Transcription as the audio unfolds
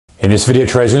In this video,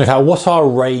 traders, we're going to look at what are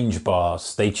range bars.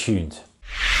 Stay tuned.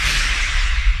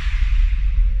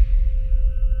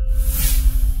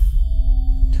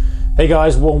 Hey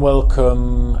guys, warm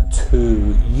welcome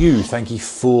to you. Thank you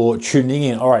for tuning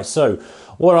in. All right, so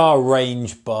what are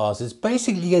range bars? It's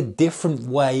basically a different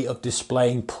way of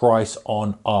displaying price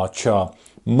on our chart.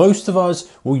 Most of us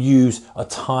will use a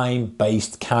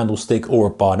time-based candlestick or a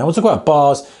bar. Now, we'll talk about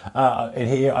bars in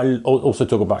here. I'll also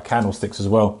talk about candlesticks as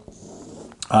well.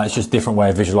 It's just a different way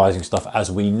of visualizing stuff, as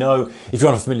we know. If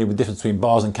you're not familiar with the difference between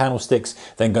bars and candlesticks,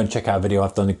 then go and check out a video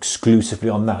I've done exclusively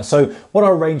on that. So what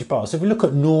are range bars? So if we look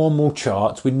at normal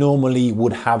charts, we normally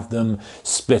would have them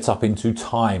split up into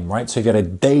time, right? So if you had a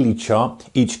daily chart,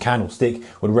 each candlestick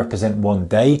would represent one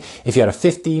day. If you had a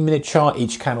 15-minute chart,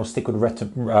 each candlestick would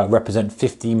represent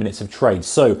 15 minutes of trade.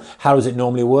 So how does it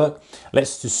normally work?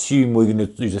 Let's assume we're going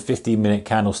to use a 15-minute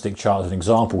candlestick chart as an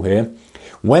example here.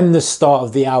 When the start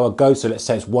of the hour goes, so let's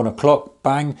say it's 1 o'clock,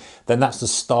 bang, then that's the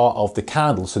start of the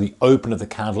candle. So the open of the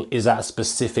candle is at a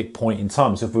specific point in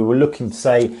time. So if we were looking,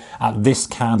 say, at this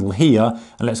candle here,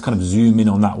 and let's kind of zoom in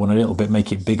on that one a little bit,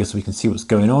 make it bigger so we can see what's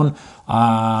going on.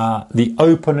 The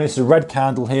open is a red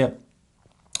candle here.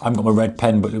 I haven't got my red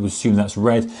pen, but we'll assume that's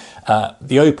red.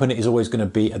 The open is always going to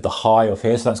be at the high of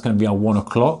here, so that's going to be our 1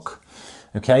 o'clock.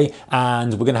 Okay,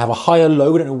 and we're going to have a higher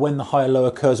low. We don't know when the higher low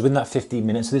occurs within that 15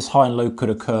 minutes. So this high and low could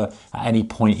occur at any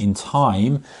point in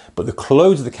time. But the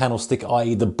close of the candlestick,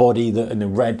 i.e. the body, in the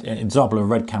red, example of a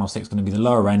red candlestick is going to be the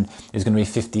lower end, is going to be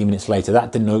 15 minutes later.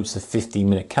 That denotes a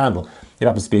 15-minute candle. If it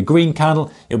happens to be a green candle,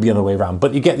 it'll be the other way around.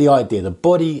 But you get the idea. The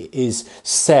body is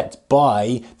set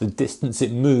by the distance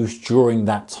it moves during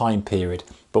that time period.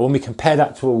 But when we compare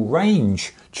that to a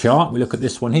range chart, we look at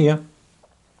this one here.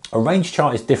 A range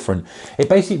chart is different. It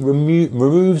basically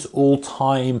removes all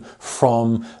time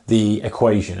from the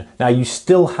equation. Now, you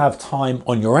still have time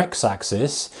on your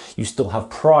x-axis, you still have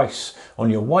price on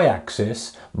your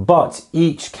y-axis, but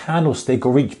each candlestick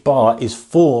or each bar is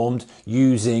formed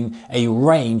using a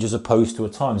range as opposed to a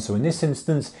time. So in this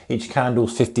instance, each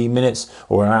candle's 15 minutes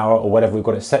or an hour or whatever we've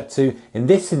got it set to. In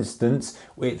this instance,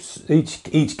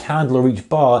 each candle or each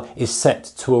bar is set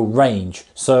to a range.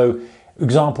 So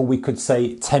example, we could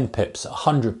say 10 pips,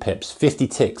 100 pips, 50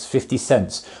 ticks, 50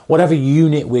 cents, whatever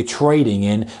unit we're trading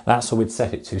in, that's what we'd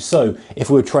set it to. So if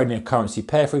we were trading a currency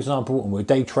pair, for example, and we're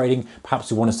day trading,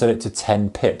 perhaps we want to set it to 10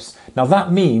 pips. Now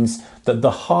that means that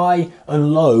the high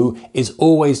and low is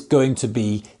always going to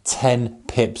be 10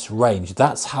 pips range.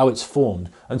 That's how it's formed.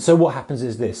 And so what happens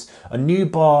is this: a new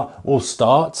bar will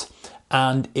start,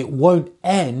 and it won't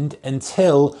end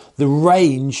until the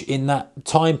range in that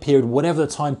time period, whatever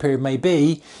the time period may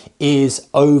be, is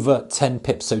over 10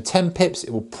 pips. So 10 pips,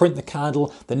 it will print the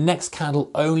candle. The next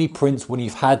candle only prints when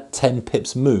you've had 10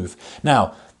 pips move.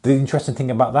 Now, the interesting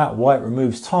thing about that, why it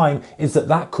removes time, is that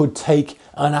that could take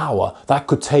an hour, that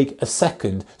could take a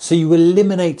second. So you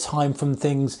eliminate time from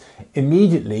things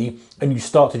immediately and you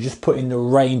start to just put in the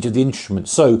range of the instrument.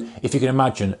 So if you can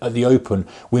imagine at the open,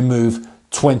 we move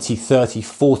 20, 30,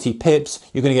 40 pips,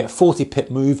 you're going to get 40 pip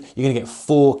move, you're going to get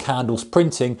 4 candles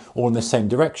printing all in the same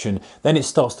direction. Then it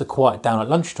starts to quiet down at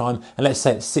lunchtime, and let's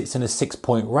say it sits in a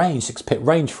 6-point range, 6 pip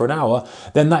range for an hour,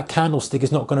 then that candlestick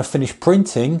is not going to finish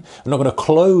printing. I'm not going to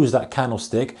close that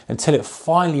candlestick until it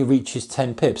finally reaches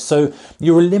 10 pips. So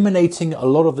you're eliminating a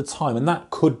lot of the time, and that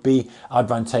could be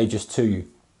advantageous to you.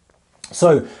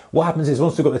 So what happens is,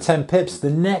 once we've got the 10 pips, the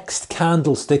next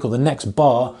candlestick or the next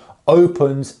bar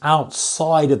opens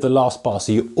outside of the last bar.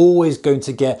 So you're always going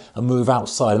to get a move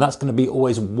outside, and that's going to be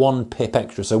always 1 pip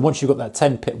extra. So once you've got that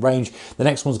 10 pip range, the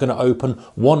next one's going to open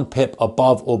 1 pip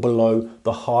above or below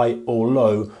the high or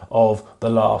low of the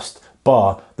last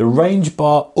bar. The range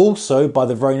bar also, by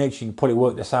the very nature, you can probably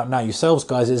work this out now yourselves,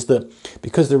 guys, is that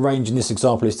because the range in this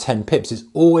example is 10 pips, it's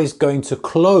always going to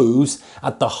close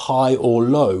at the high or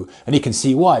low. And you can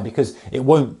see why, because it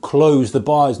won't close, the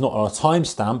bar is not on a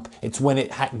timestamp, it's when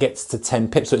it gets to 10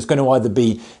 pips. So it's going to either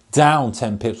be down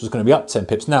 10 pips, or it's going to be up 10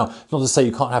 pips. Now, not to say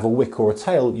you can't have a wick or a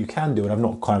tail, you can do it. I've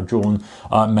not kind of drawn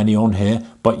many on here,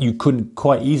 but you couldn't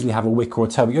quite easily have a wick or a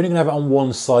tail. But you're only going to have it on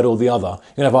one side or the other.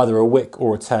 You're going to have either a wick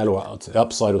or a tail, or to the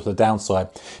upside or to the downside,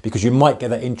 because you might get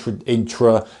that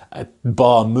intra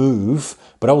bar move,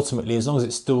 but ultimately, as long as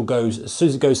it still goes, as soon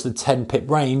as it goes to the 10 pip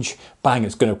range, bang,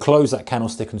 it's going to close that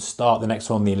candlestick and start the next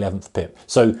one on the 11th pip.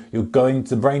 So you're going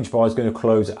to, the range bar is going to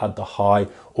close at the high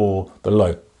or the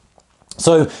low.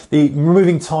 So the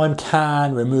removing time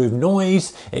can remove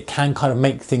noise. It can kind of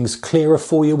make things clearer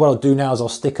for you. What I'll do now is I'll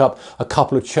stick up a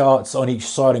couple of charts on each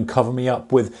side and cover me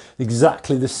up with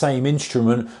exactly the same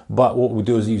instrument, but what we'll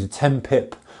do is use a 10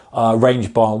 pip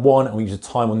range bar on one and we use a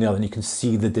time on the other, and you can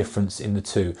see the difference in the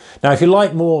two. Now, if you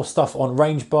like more stuff on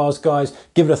range bars, guys,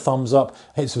 give it a thumbs up,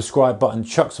 hit the subscribe button,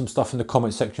 chuck some stuff in the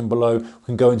comment section below. We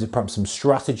can go into perhaps some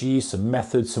strategies, some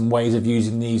methods, some ways of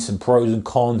using these, some pros and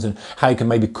cons, and how you can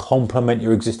maybe complement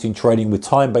your existing trading with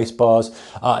time-based bars.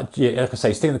 Yeah, like I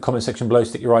say, stick in the comment section below,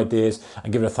 stick your ideas,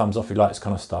 and give it a thumbs up if you like this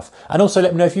kind of stuff. And also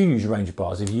let me know if you use range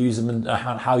bars, if you use them, and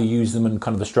how you use them, and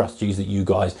kind of the strategies that you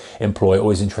guys employ.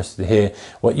 Always interested to hear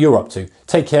what you're up to.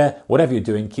 Take care, whatever you're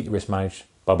doing, keep the risk managed.